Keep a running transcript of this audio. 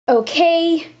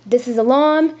Okay, this is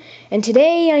Allam, and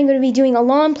today I'm going to be doing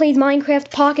Allam Plays Minecraft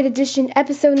Pocket Edition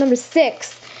episode number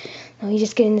 6. Let me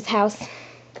just get in this house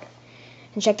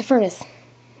and check the furnace.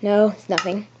 No, it's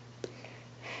nothing.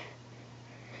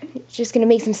 Just going to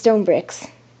make some stone bricks.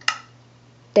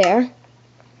 There.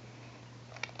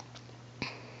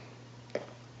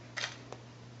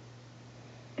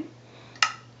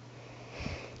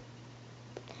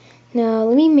 Now,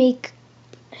 let me make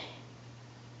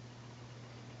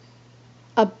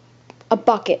a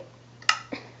bucket.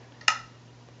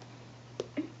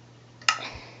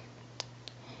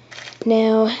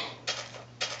 Now,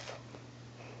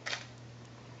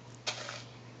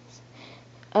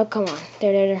 oh, come on.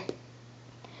 There.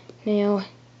 Now,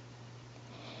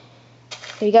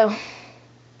 there you go.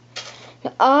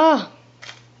 Now,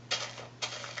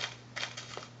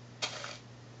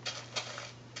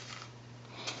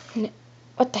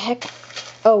 what the heck?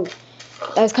 Oh,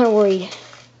 I was kind of worried.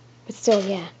 But still,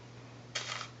 yeah.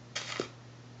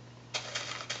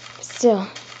 Still.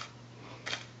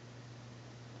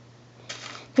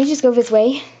 Let me just go this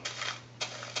way.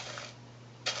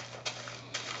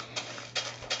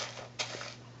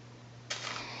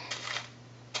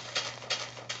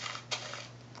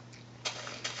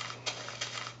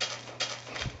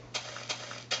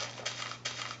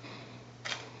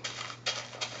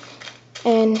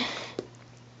 And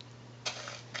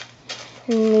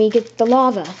we get the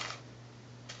lava.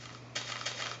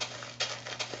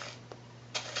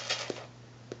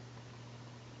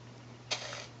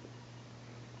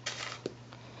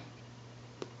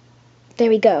 There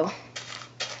we go.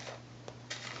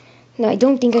 Now, I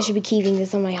don't think I should be keeping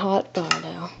this on my hotbar,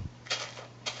 though.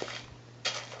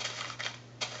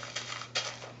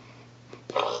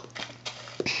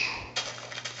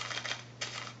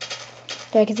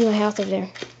 But I can see my house over there.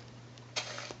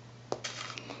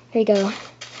 There you go.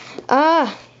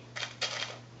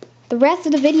 The rest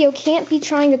of the video can't be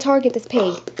trying to target this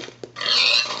pig.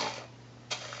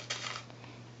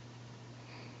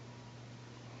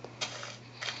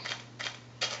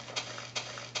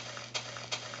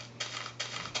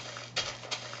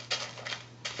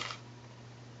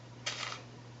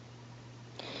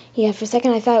 Yeah, for a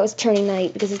second I thought it was turning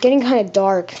night because it's getting kind of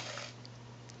dark.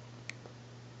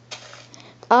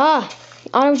 The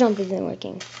auto jump isn't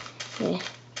working. Yeah.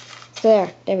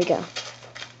 So there we go.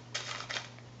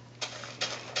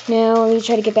 Now let me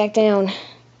try to get back down.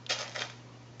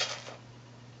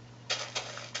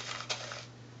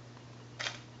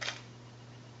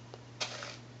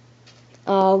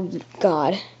 Oh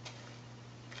God.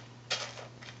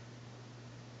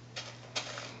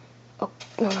 Oh,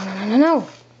 no.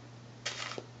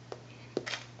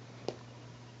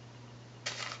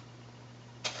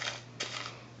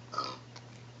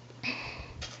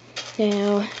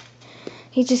 Now,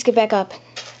 you just get back up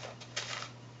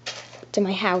to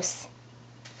my house.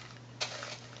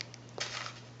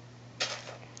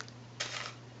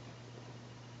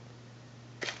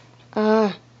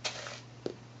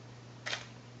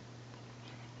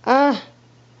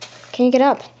 Can you get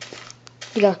up? There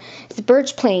you go. It's a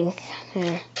birch plane.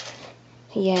 There.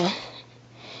 Yeah.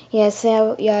 Yes,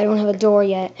 I don't have a door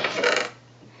yet.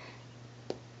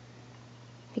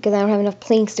 Because I don't have enough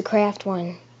planks to craft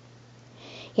one.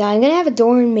 Yeah, I'm gonna have a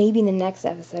door maybe in the next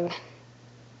episode.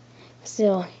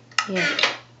 Still, yeah.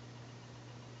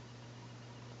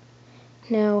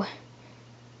 No.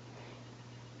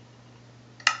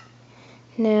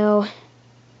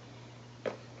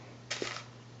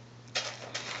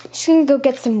 Just gonna go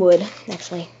get some wood,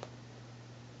 actually.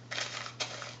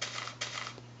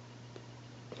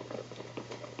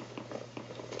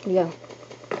 Here we go.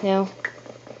 Now.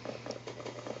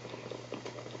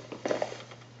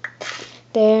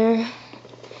 There.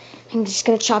 I'm just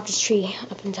gonna chop this tree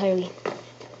up entirely.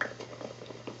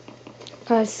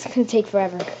 It's gonna take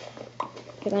forever.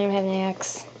 Because I don't have an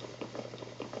axe.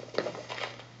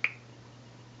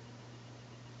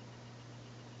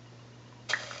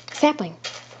 Sapling.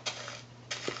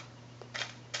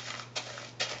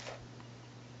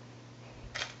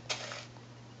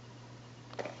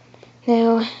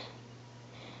 Now,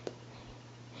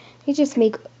 you just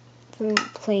make some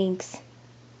planks.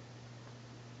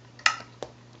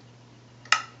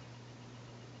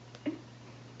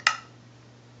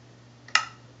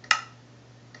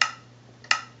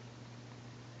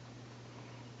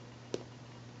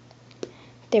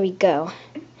 There we go. Now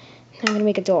I'm going to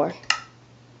make a door.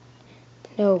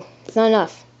 No, it's not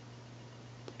enough.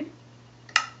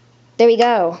 There we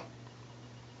go.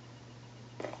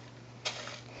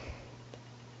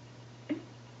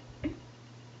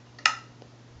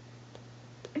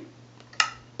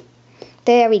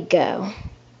 There we go.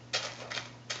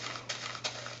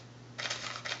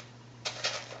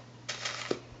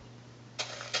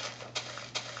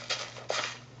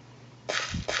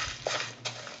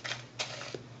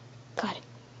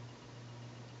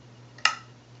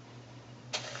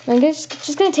 I'm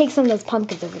just gonna take some of those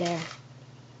pumpkins over there.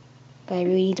 But I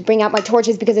really need to bring out my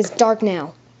torches because it's dark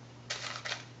now.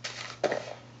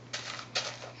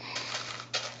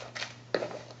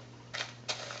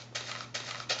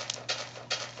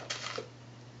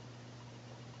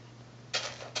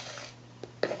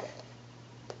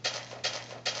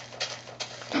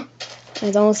 I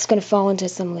was almost gonna fall into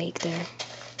some lake there.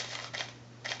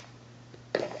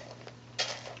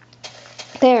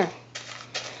 There.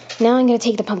 Now I'm gonna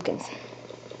take the pumpkins.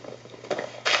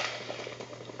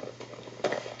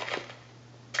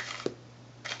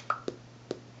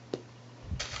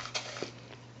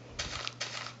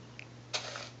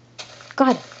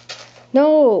 God.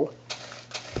 No.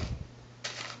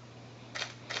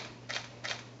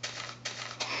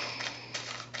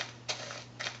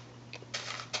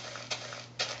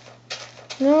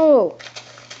 No.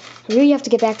 I really have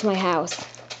to get back to my house.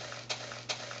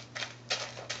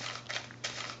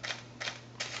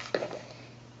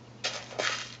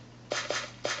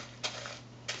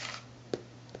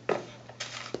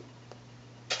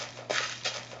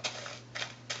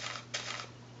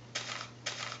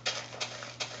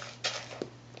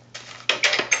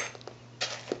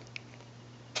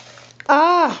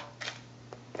 Ah!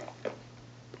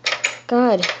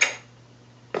 God.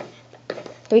 Here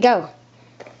we go.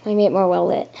 I made it more well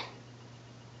lit.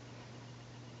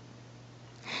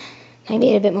 I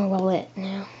made it a bit more well lit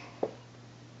now.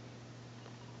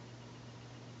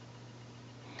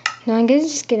 Now I'm gonna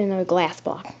just get another glass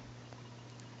block.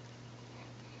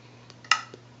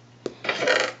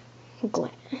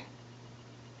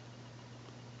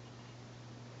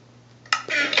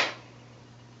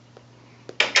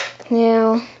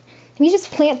 Now, let me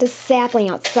just plant this sapling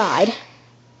outside.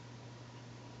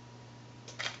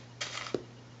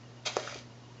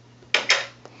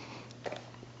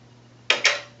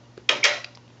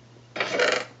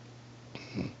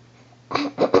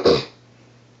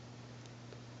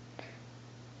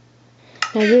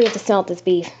 Now I really have to smelt this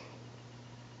beef.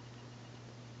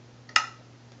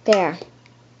 There.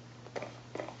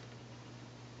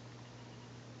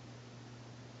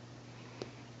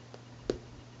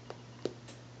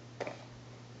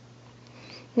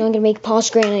 Now I'm going to make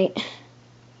polished granite,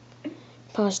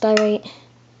 polished diorite,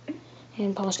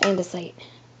 and polished andesite.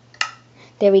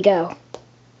 There we go.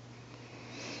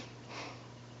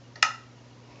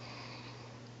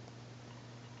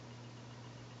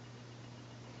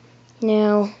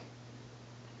 Now,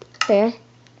 there.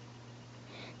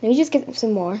 Let me just get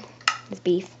some more, this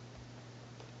beef.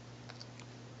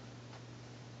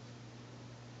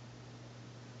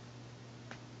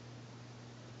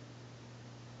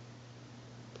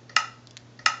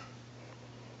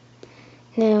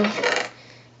 Now,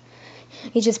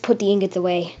 you just put the ingots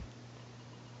away.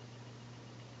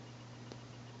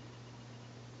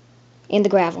 And the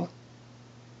gravel.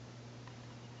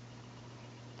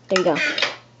 There you go.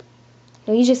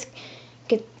 Now you just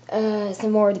get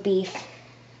some more of the beef.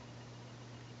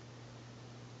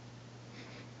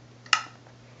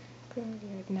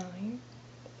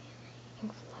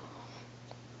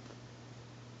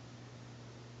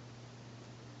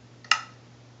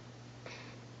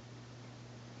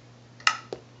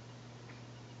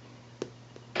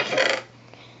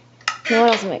 Now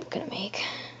what else am I gonna make?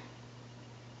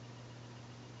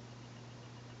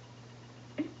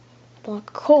 Block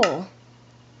of coal.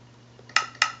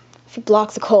 A few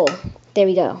blocks of coal. There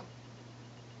we go.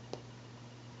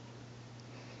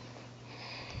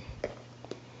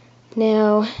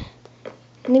 Now,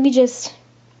 maybe just...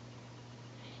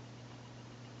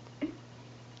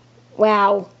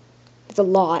 Wow, that's a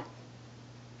lot.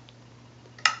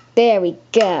 There we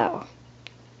go.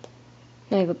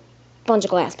 Now I have a bunch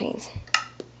of glass panes.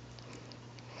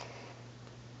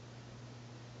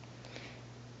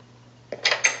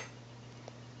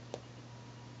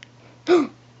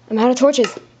 I'm out of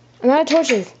torches. I'm out of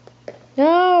torches.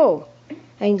 No!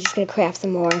 I'm just gonna craft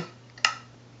some more.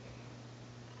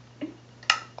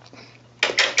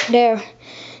 There.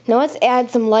 Now let's add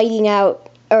some lighting out.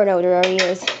 Oh no, there already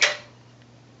is.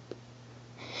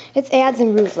 Let's add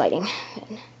some roof lighting.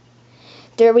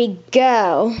 There we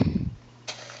go.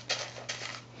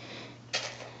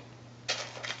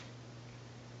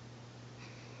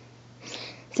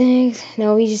 Thanks.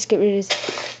 Now we just get rid of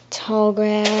this tall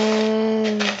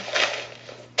grass.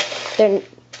 There are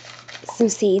some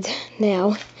seeds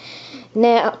now.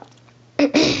 Now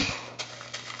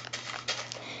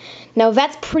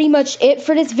that's pretty much it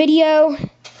for this video,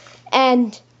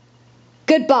 and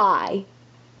goodbye.